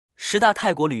10大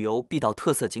泰国旅游必到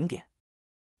特色景点。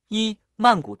1.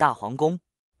 曼谷大皇宫。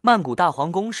曼谷大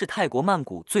皇宫是泰国曼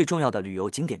谷最重要的旅游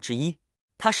景点之一，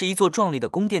它是一座壮丽的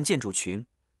宫殿建筑群，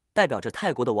代表着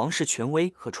泰国的王室权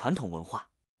威和传统文化。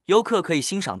游客可以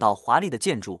欣赏到华丽的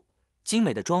建筑、精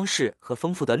美的装饰和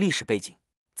丰富的历史背景。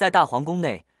在大皇宫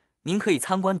内，您可以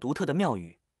参观独特的庙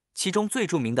宇，其中最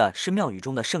著名的是庙宇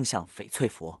中的圣像翡翠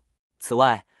佛。此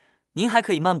外，您还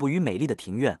可以漫步于美丽的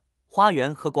庭院、花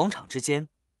园和广场之间，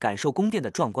感受宫殿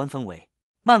的壮观氛围。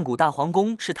曼谷大皇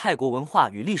宫是泰国文化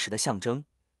与历史的象征，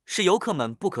是游客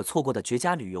们不可错过的绝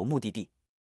佳旅游目的地。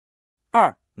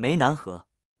2. 湄南河。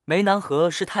湄南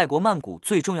河是泰国曼谷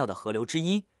最重要的河流之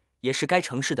一，也是该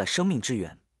城市的生命之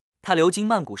源。它流经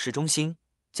曼谷市中心，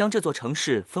将这座城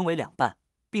市分为两半，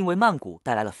并为曼谷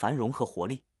带来了繁荣和活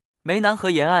力。湄南河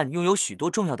沿岸拥有许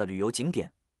多重要的旅游景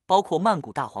点，包括曼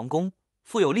谷大皇宫、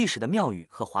富有历史的庙宇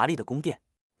和华丽的宫殿。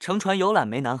乘船游览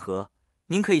湄南河，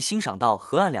您可以欣赏到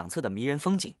河岸两侧的迷人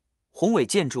风景、宏伟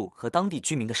建筑和当地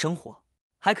居民的生活。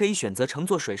还可以选择乘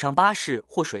坐水上巴士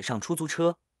或水上出租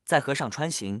车，在河上穿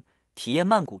行，体验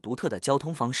曼谷独特的交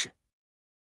通方式。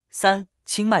3.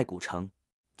 清迈古城。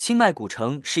清迈古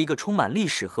城是一个充满历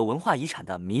史和文化遗产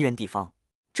的迷人地方。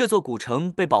这座古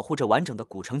城被保护着完整的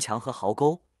古城墙和壕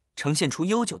沟，呈现出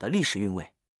悠久的历史韵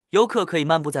味。游客可以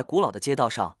漫步在古老的街道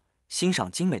上，欣赏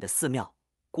精美的寺庙、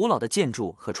古老的建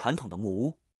筑和传统的木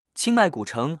屋。清迈古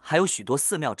城还有许多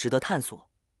寺庙值得探索，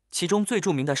其中最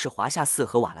著名的是华夏寺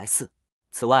和瓦莱寺。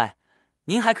此外，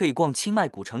您还可以逛清迈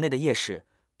古城内的夜市，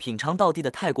品尝道地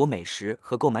的泰国美食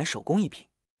和购买手工艺品。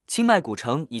清迈古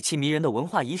城以其迷人的文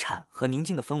化遗产和宁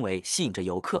静的氛围吸引着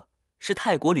游客，是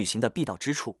泰国旅行的必到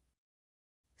之处。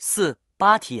4.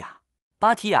 芭提雅。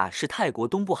芭提雅是泰国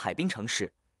东部海滨城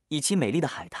市，以其美丽的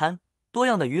海滩、多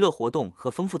样的娱乐活动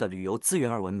和丰富的旅游资源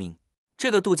而闻名。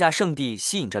这个度假胜地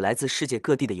吸引着来自世界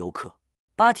各地的游客。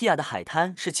芭提雅的海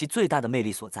滩是其最大的魅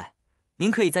力所在，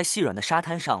您可以在细软的沙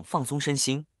滩上放松身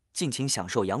心，尽情享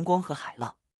受阳光和海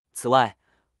浪。此外，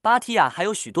芭提雅还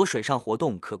有许多水上活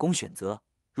动可供选择，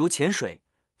如潜水、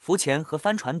浮潜和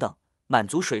帆船等，满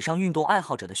足水上运动爱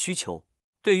好者的需求。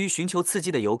对于寻求刺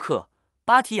激的游客，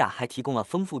芭提雅还提供了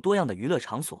丰富多样的娱乐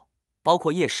场所，包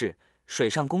括夜市、水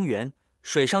上公园、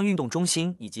水上运动中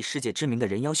心以及世界知名的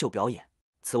人妖秀表演。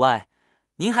此外，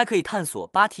您还可以探索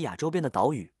芭提雅周边的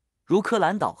岛屿，如科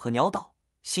兰岛和鸟岛，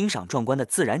欣赏壮观的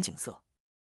自然景色。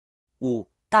5.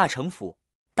 大城府。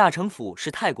大城府是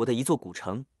泰国的一座古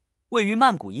城，位于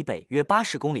曼谷以北约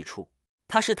80公里处。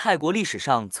它是泰国历史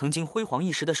上曾经辉煌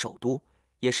一时的首都，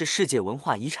也是世界文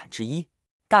化遗产之一。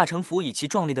大城府以其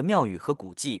壮丽的庙宇和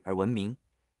古迹而闻名，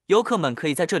游客们可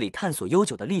以在这里探索悠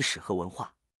久的历史和文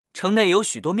化。城内有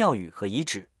许多庙宇和遗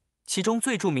址，其中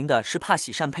最著名的是帕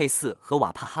喜善佩寺和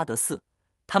瓦帕哈德寺，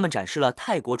它们展示了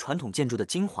泰国传统建筑的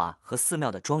精华和寺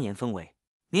庙的庄严氛围。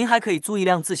您还可以租一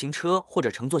辆自行车或者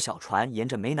乘坐小船，沿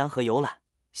着湄南河游览，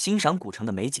欣赏古城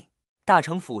的美景。大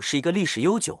城府是一个历史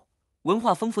悠久、文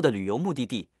化丰富的旅游目的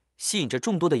地，吸引着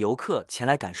众多的游客前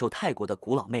来感受泰国的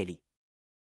古老魅力。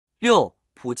6.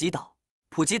 普吉岛。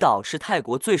普吉岛是泰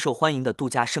国最受欢迎的度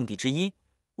假胜地之一，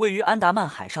位于安达曼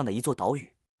海上的一座岛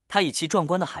屿。它以其壮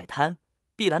观的海滩、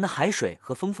碧蓝的海水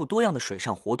和丰富多样的水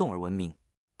上活动而闻名。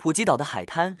普吉岛的海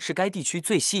滩是该地区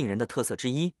最吸引人的特色之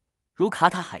一，如卡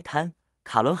塔海滩、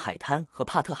卡伦海滩和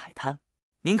帕特海滩。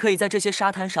您可以在这些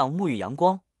沙滩上沐浴阳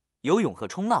光、游泳和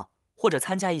冲浪，或者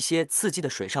参加一些刺激的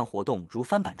水上活动，如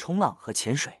翻板冲浪和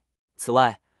潜水。此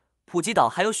外，普吉岛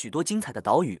还有许多精彩的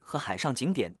岛屿和海上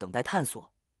景点等待探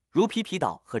索，如皮皮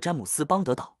岛和詹姆斯邦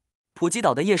德岛。普吉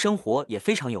岛的夜生活也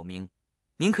非常有名，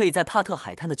您可以在帕特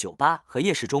海滩的酒吧和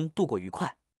夜市中度过愉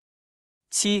快。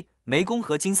7. 湄公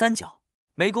河金三角。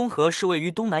湄公河是位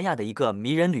于东南亚的一个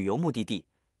迷人旅游目的地，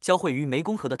交汇于湄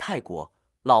公河的泰国、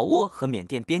老挝和缅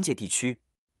甸边界地区。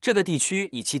这个地区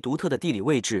以其独特的地理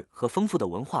位置和丰富的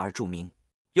文化而著名。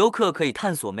游客可以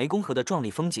探索湄公河的壮丽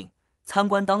风景，参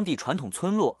观当地传统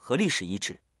村落和历史遗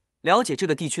址，了解这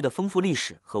个地区的丰富历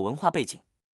史和文化背景。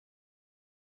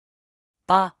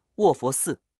8. 卧佛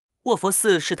寺。卧佛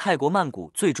寺是泰国曼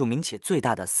谷最著名且最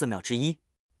大的寺庙之一，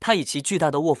它以其巨大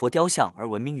的卧佛雕像而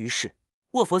闻名于世。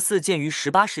卧佛寺建于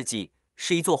18世纪，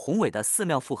是一座宏伟的寺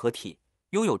庙复合体，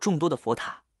拥有众多的佛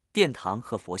塔、殿堂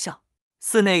和佛像。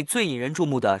寺内最引人注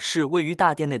目的是位于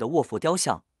大殿内的卧佛雕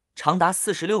像，长达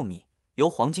46米，由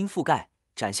黄金覆盖，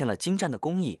展现了精湛的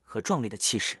工艺和壮丽的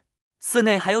气势。寺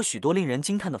内还有许多令人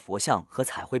惊叹的佛像和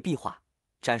彩绘壁画，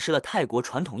展示了泰国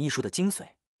传统艺术的精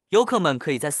髓。游客们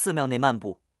可以在寺庙内漫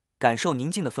步，感受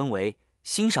宁静的氛围，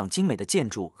欣赏精美的建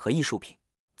筑和艺术品。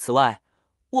此外，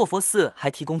卧佛寺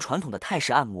还提供传统的泰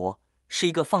式按摩，是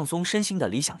一个放松身心的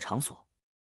理想场所。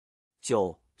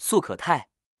9. 素可泰。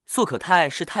素可泰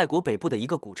是泰国北部的一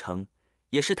个古城，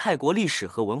也是泰国历史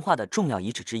和文化的重要遗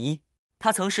址之一。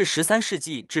它曾是13世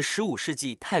纪至15世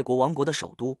纪泰国王国的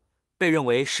首都，被认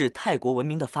为是泰国文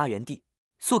明的发源地。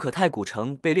素可泰古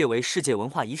城被列为世界文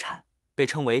化遗产，被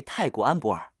称为泰国安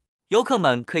博尔。游客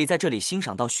们可以在这里欣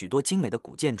赏到许多精美的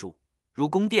古建筑，如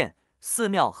宫殿、寺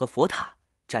庙和佛塔，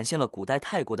展现了古代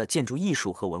泰国的建筑艺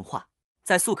术和文化。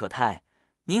在素可泰，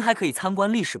您还可以参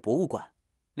观历史博物馆，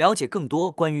了解更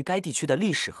多关于该地区的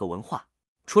历史和文化。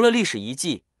除了历史遗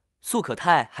迹，素可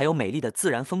泰还有美丽的自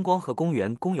然风光和公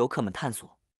园供游客们探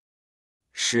索。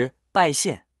拜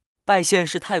县。拜县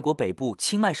是泰国北部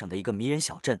清迈省的一个迷人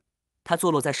小镇，它坐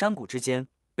落在山谷之间，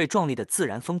被壮丽的自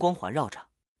然风光环绕着。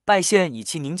拜县以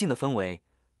其宁静的氛围、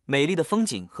美丽的风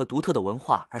景和独特的文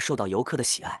化而受到游客的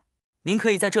喜爱。您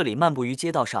可以在这里漫步于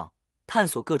街道上，探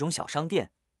索各种小商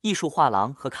店、艺术画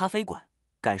廊和咖啡馆，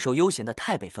感受悠闲的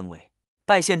泰北氛围。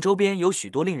拜县周边有许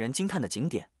多令人惊叹的景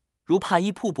点，如帕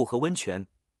伊瀑布和温泉，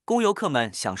供游客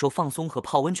们享受放松和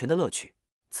泡温泉的乐趣。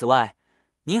此外，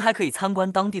您还可以参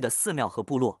观当地的寺庙和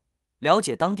部落，了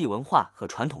解当地文化和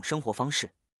传统生活方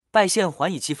式。拜县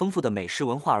还以其丰富的美食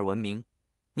文化而闻名，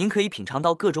您可以品尝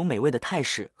到各种美味的泰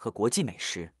式和国际美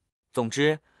食。总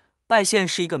之，拜县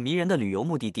是一个迷人的旅游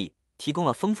目的地，提供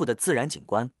了丰富的自然景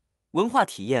观、文化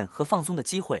体验和放松的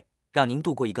机会，让您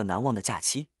度过一个难忘的假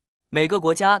期。每个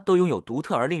国家都拥有独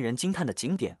特而令人惊叹的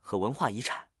景点和文化遗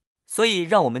产，所以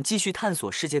让我们继续探索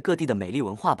世界各地的美丽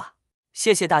文化吧。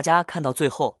谢谢大家看到最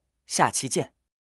后，下期见。